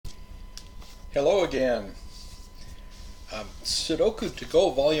Hello again. Sudoku To Go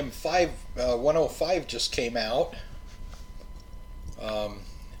Volume 5, 105 just came out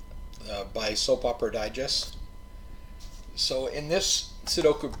by Soap Opera Digest. So in this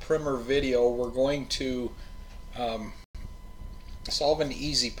Sudoku Primer video, we're going to solve an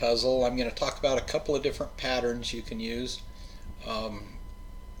easy puzzle. I'm going to talk about a couple of different patterns you can use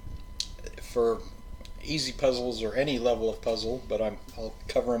for easy puzzles or any level of puzzle, but I'll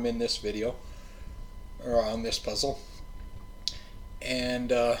cover them in this video or on this puzzle.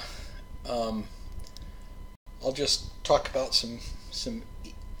 And I'll just talk about some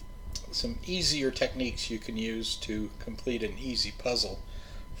easier techniques you can use to complete an easy puzzle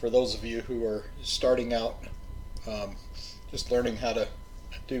for those of you who are starting out, just learning how to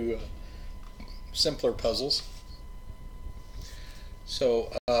do simpler puzzles.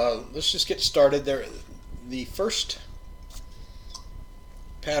 So let's just get started there. The first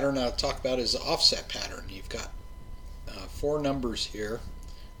pattern I'll talk about is the offset pattern. You've got four numbers here.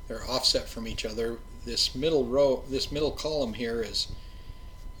 They're offset from each other. This middle row, this middle column here is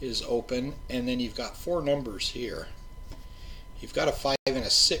open, and then you've got four numbers here. You've got a 5 and a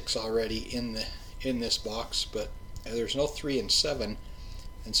 6 already in this box, but there's no 3 and 7,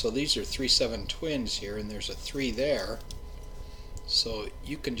 and so these are 3, 7 twins here, and there's a 3 there. So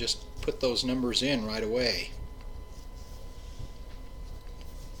you can just put those numbers in right away.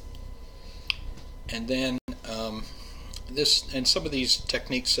 And then this and some of these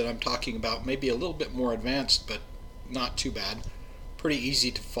techniques that I'm talking about may be a little bit more advanced, but not too bad. Pretty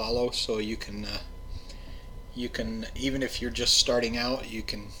easy to follow, so you can even if you're just starting out, you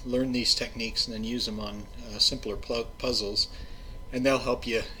can learn these techniques and then use them on simpler puzzles, and they'll help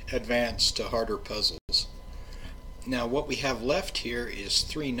you advance to harder puzzles. Now what we have left here is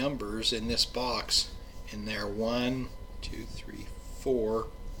three numbers in this box, and they're 1, 2, 3, 4,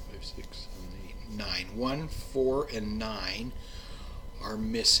 5, 6, 7, 8, 9. 1, 4, and 9 are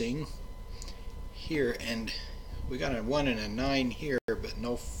missing here, and we got a 1 and a 9 here, but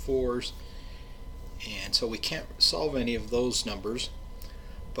no 4s, and so we can't solve any of those numbers.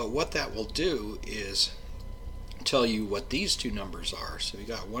 But what that will do is tell you what these two numbers are. So we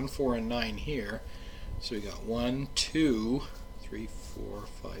got 1, 4, and 9 here. So we got 1, 2, 3, 4,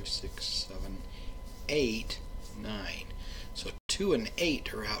 5, 6, 7, 8, 9. So 2 and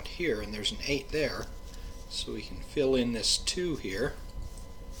 8 are out here, and there's an 8 there. So we can fill in this 2 here,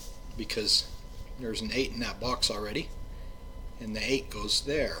 because there's an 8 in that box already, and the 8 goes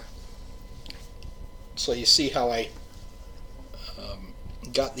there. So you see how I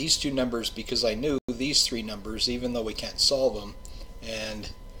got these two numbers, because I knew these three numbers, even though we can't solve them,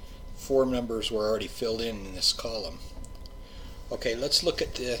 and four numbers were already filled in this column. Okay, let's look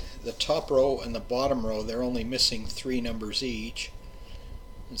at the top row and the bottom row. They're only missing three numbers each.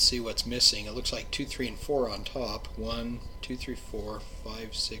 Let's see what's missing. It looks like 2, 3, and 4 on top. 1, 2, 3, 4,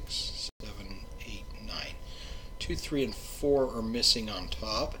 5, 6, 7, 8, 9. 2, 3, and 4 are missing on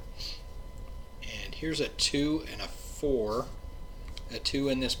top. And here's a 2 and a 4. A 2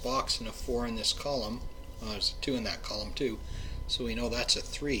 in this box and a 4 in this column. There's a 2 in that column too. So we know that's a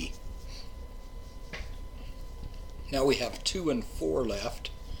 3. Now we have 2 and 4 left.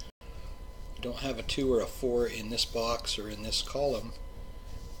 We don't have a 2 or a 4 in this box or in this column,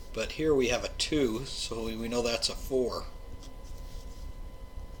 but here we have a 2, so we know that's a 4.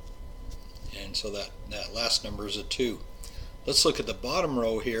 And so that last number is a 2. Let's look at the bottom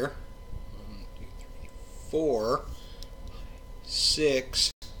row here. 1, 2, 3, 4,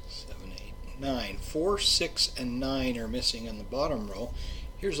 6, 7, 8, 9. 4, 6, and 9 are missing on the bottom row.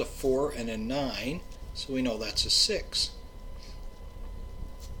 Here's a 4 and a 9. So we know that's a 6.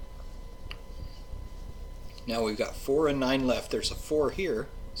 Now we've got 4 and 9 left. There's a 4 here,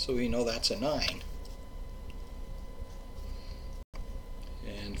 so we know that's a 9.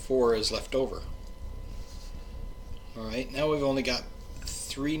 And 4 is left over. Alright, now we've only got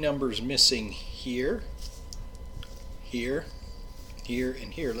three numbers missing here, here, here,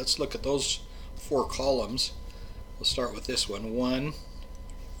 and here. Let's look at those four columns. We'll start with this one. 1,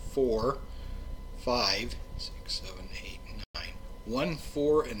 4, 5, 6, 7, 8, 9. 1,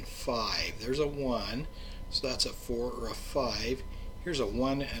 4, and 5. There's a 1, so that's a 4 or a 5. Here's a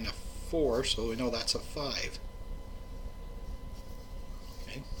 1 and a 4, so we know that's a 5.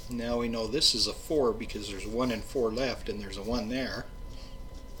 Okay. Now we know this is a 4 because there's 1 and 4 left, and there's a 1 there.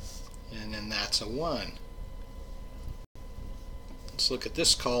 And then that's a 1. Let's look at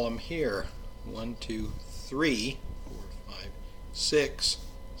this column here. 1, 2, 3, 4, 5, 6,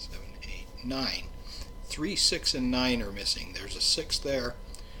 7, 8, 9. 3, 6, and 9 are missing. There's a 6 there,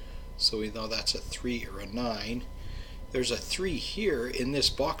 so we know that's a 3 or a 9. there's a 3 here in this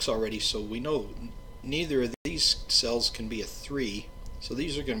box already, so we know neither of these cells can be a 3. So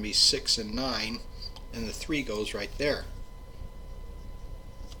these are going to be 6 and 9, and the 3 goes right there.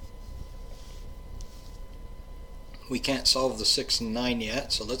 We can't solve the 6 and 9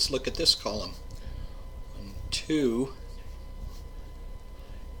 yet, so let's look at this column. 1, 2,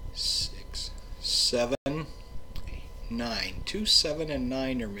 6, 7, 8, 9. 2, 7, and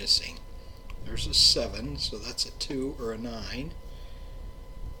 9 are missing. There's a 7, so that's a 2 or a 9.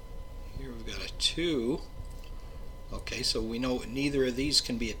 Here we've got a 2. Okay, so we know neither of these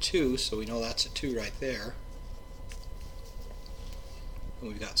can be a 2, so we know that's a 2 right there. And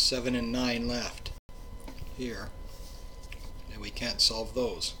we've got 7 and 9 left here. And we can't solve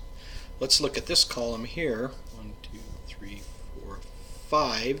those. Let's look at this column here. 1, 2, 3, 4,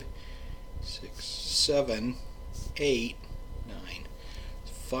 5, 6, 7, 8, 9.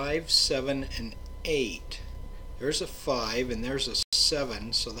 5, 7, and 8. There's a 5 and there's a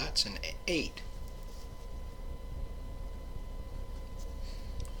 7, so that's an 8.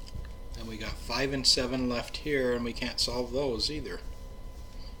 And we got 5 and 7 left here, and we can't solve those either.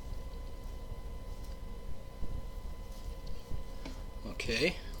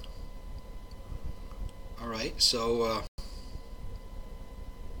 Okay. Alright, so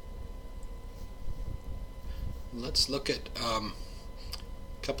let's look at a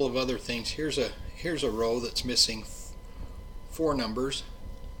couple of other things. Here's a row that's missing 4 numbers.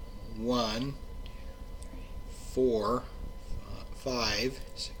 1, 4, 5,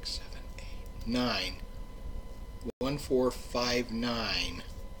 6, 7, 8, 9. 1, 4, 5, 9.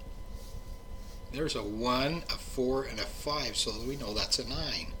 There's a 1, a 4, and a 5, so we know that's a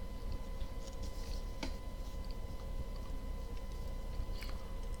 9.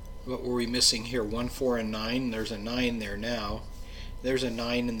 What were we missing here? 1, 4, and 9. There's a 9 there now. There's a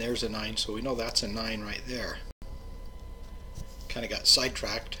 9 and there's a 9, so we know that's a 9 right there. Kind of got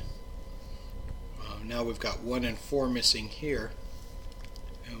sidetracked. Now we've got 1 and 4 missing here,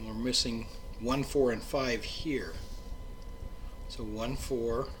 and we're missing 1, 4, and 5 here. So 1,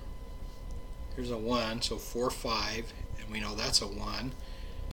 4, here's a 1, so 4, 5, and we know that's a 1.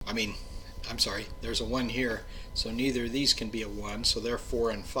 I'm sorry, there's a 1 here, so neither of these can be a 1, so they're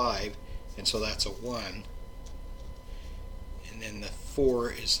 4 and 5, and so that's a 1. And then the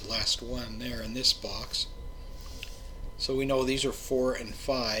 4 is the last one there in this box. So we know these are 4 and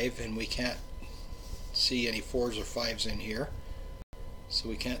 5, and we can't see any 4s or 5s in here, so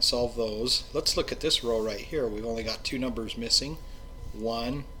we can't solve those. Let's look at this row right here. We've only got 2 numbers missing.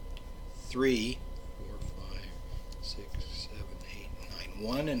 1, 3, 4, 5, 6, 7, 8, 9.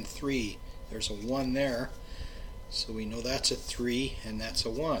 1 and 3. There's a 1 there, so we know that's a 3 and that's a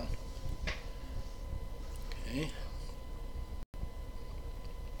 1.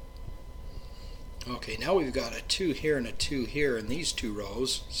 Okay, now we've got a 2 here and a 2 here in these 2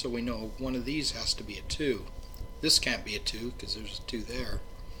 rows, so we know one of these has to be a 2. This can't be a 2 because there's a 2 there.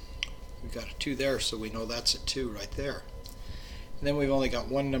 We've got a 2 there, so we know that's a 2 right there. And then we've only got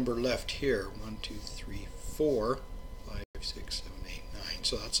 1 number left here. 1, 2, 3, 4, 5, 6, 7, 8, 9.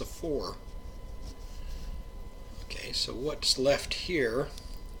 So that's a 4. Okay, so what's left here?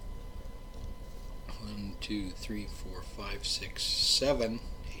 1, 2, 3, 4, 5, 6, 7,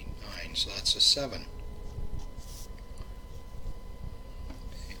 8, 9. So that's a 7.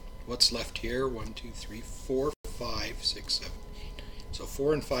 Okay. What's left here? 1, 2, 3, 4, 5, 6, 7, 8, 9. So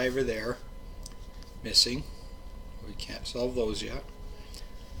 4 and 5 are there, missing. We can't solve those yet.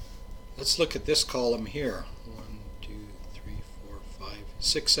 Let's look at this column here. 1, 2, 3, 4, 5,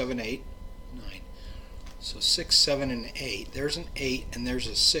 6, 7, 8, 9. So 6, 7, and 8. There's an 8 and there's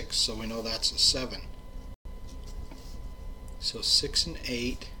a 6, so we know that's a 7. So 6 and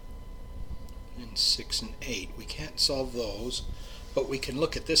 8 and 6 and 8. We can't solve those, but we can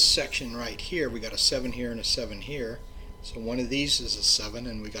look at this section right here. We got a 7 here and a 7 here. So one of these is a 7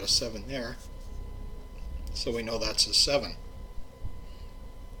 and we got a 7 there. So we know that's a 7.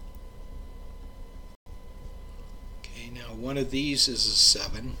 Okay, now one of these is a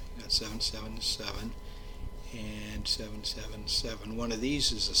 7. We got 7, 7, 7, and 7, 7, 7. One of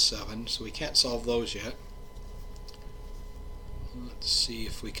these is a 7, so we can't solve those yet. Let's see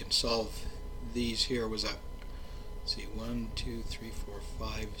if we can solve these here. Was that, let's see, 1, 2, 3, 4,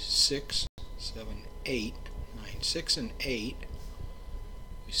 5, 6, 7, 8, 9, 6 and 8.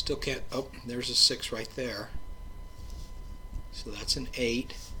 We still can't, oh, there's a 6 right there. So that's an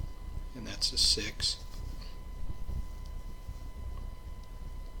 8, and that's a 6.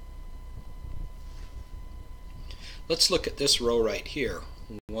 Let's look at this row right here.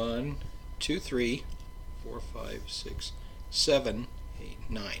 1, 2, 3, 4, 5, 6, 7, 8,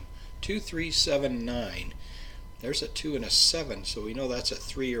 9. 2, 3, 7, 9. There's a 2 and a 7, so we know that's a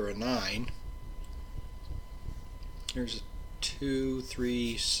 3 or a 9. There's a 2,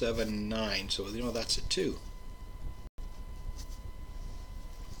 3, 7, 9, so we know that's a 2.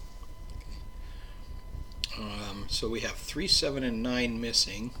 So we have 3, 7, and 9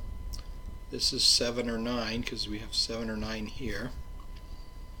 missing. This is 7 or 9 because we have 7 or 9 here.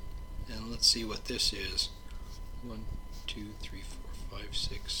 And let's see what this is. 1, 2, 3, 4, 5,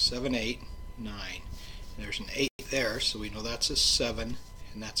 6, 7, 8, 9. And there's an 8 there, so we know that's a 7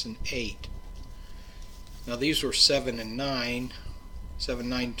 and that's an 8. Now these were 7 and 9, 7,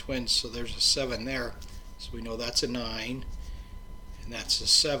 9 twins, so there's a 7 there. So we know that's a 9 and that's a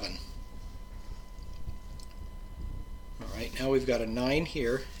 7. Alright, now we've got a 9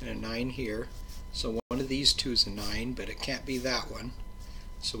 here and a 9 here. So one of these two is a 9, but it can't be that one.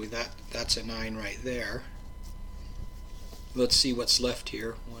 So that's a 9 right there. Let's see what's left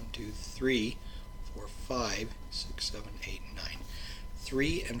here. 1, 2, 3, 4, 5, 6, 7, 8, 9.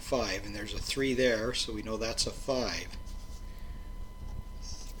 3 and 5, and there's a 3 there, so we know that's a 5.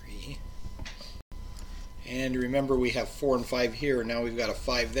 3. And remember we have 4 and 5 here, now we've got a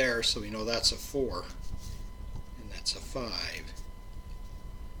 5 there, so we know that's a 4. And that's a 5.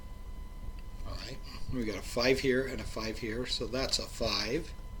 Alright, we've got a 5 here and a 5 here, so that's a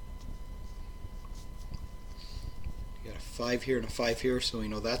 5. We've got a 5 here and a 5 here, so we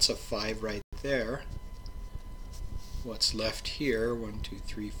know that's a 5 right there. What's left here? 1, 2,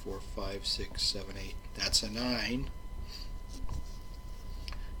 3, 4, 5, 6, 7, 8. That's a 9.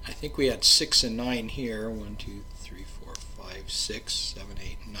 I think we had 6 and 9 here. 1, 2, 3, 4, 5, 6, 7,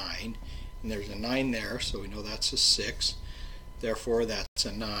 8, 9. And there's a 9 there, so we know that's a 6. Therefore, that's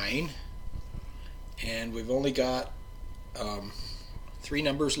a 9. And we've only got 3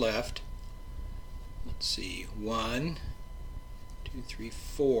 numbers left. Let's see. 1, 2, 3,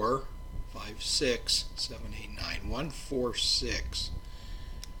 4. 5, 6, 7, 8, 9. 1, 4, 6.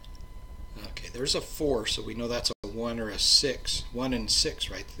 Okay, there's a 4, so we know that's a 1 or a 6. 1 and 6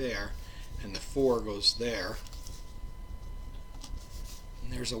 right there, and the 4 goes there.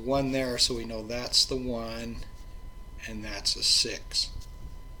 And there's a 1 there, so we know that's the 1, and that's a 6.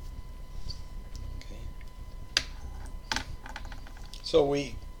 Okay. So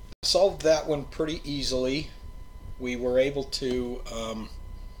we solved that one pretty easily. We were able to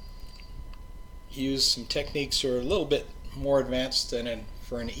use some techniques that are a little bit more advanced than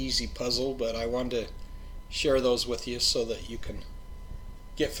for an easy puzzle, but I wanted to share those with you so that you can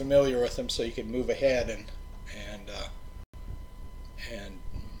get familiar with them, so you can move ahead and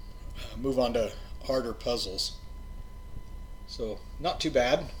move on to harder puzzles. So not too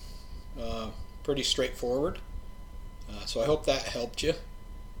bad, pretty straightforward. So I hope that helped you.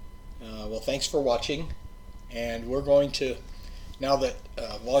 Well, thanks for watching, and we're going to, now that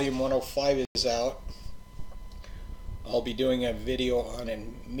volume 105 is out, I'll be doing a video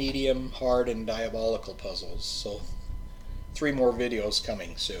on medium, hard, and diabolical puzzles. So 3 more videos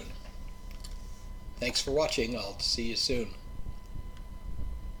coming soon. Thanks for watching. I'll see you soon.